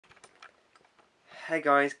Hey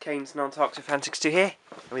guys, Kane's Non-Toxic Fan62 here,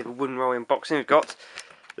 and with a wooden roll unboxing we've got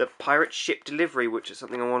the pirate ship delivery, which is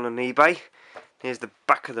something I want on eBay. Here's the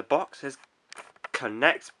back of the box. It says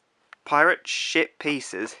connect pirate ship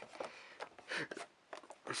pieces.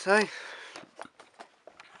 So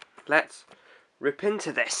let's rip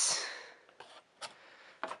into this.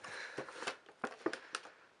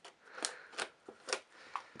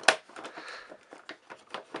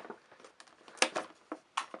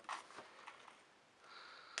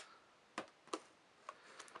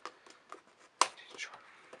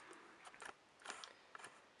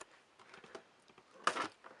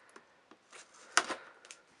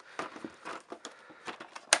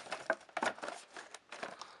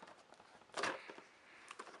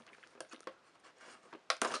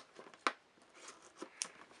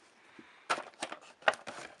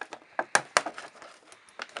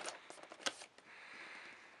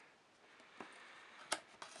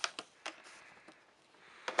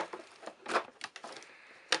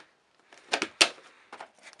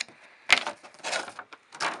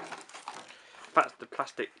 That's the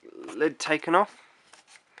plastic lid taken off.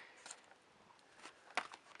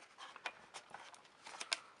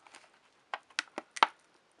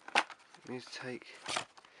 Need to take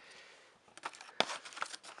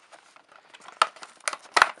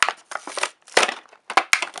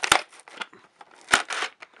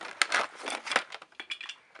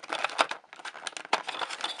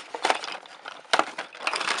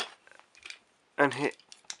and here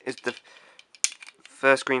is the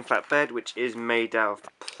first green flatbed, which is made out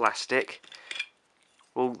of plastic.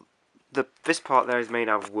 Well, this part there is made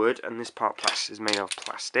out of wood, and this part is made out of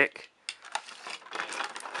plastic.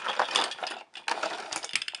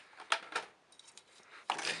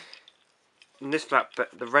 And this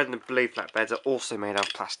flatbed, the red and the blue flatbeds, are also made out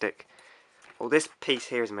of plastic. Well, this piece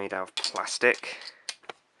here is made out of plastic.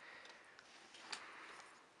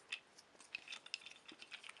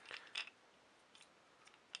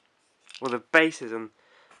 Well, the bases and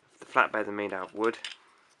the flatbed are made out of wood.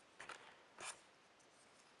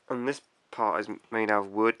 And this part is made out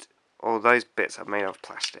of wood. All those bits are made out of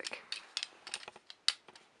plastic.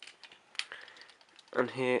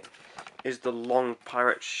 And here is the long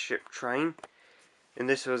pirate ship train. And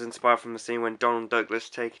this was inspired from the scene when Donald Douglas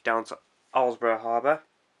take it down to Alsborough Harbour.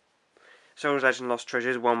 Soldier's Edge and Lost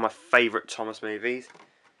Treasure is one of my favourite Thomas movies.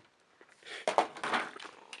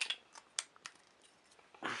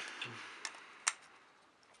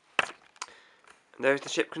 And there's the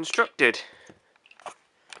ship constructed.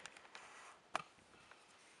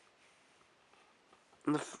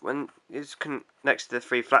 And when it's next to the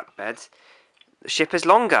three flatbeds, the ship is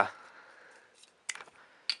longer.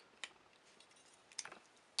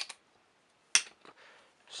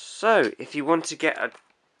 So, if you want to get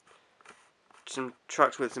some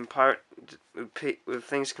trucks with some with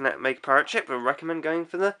things to make a pirate ship, I recommend going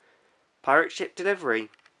for the pirate ship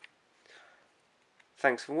delivery.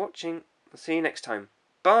 Thanks for watching. I'll see you next time.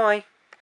 Bye.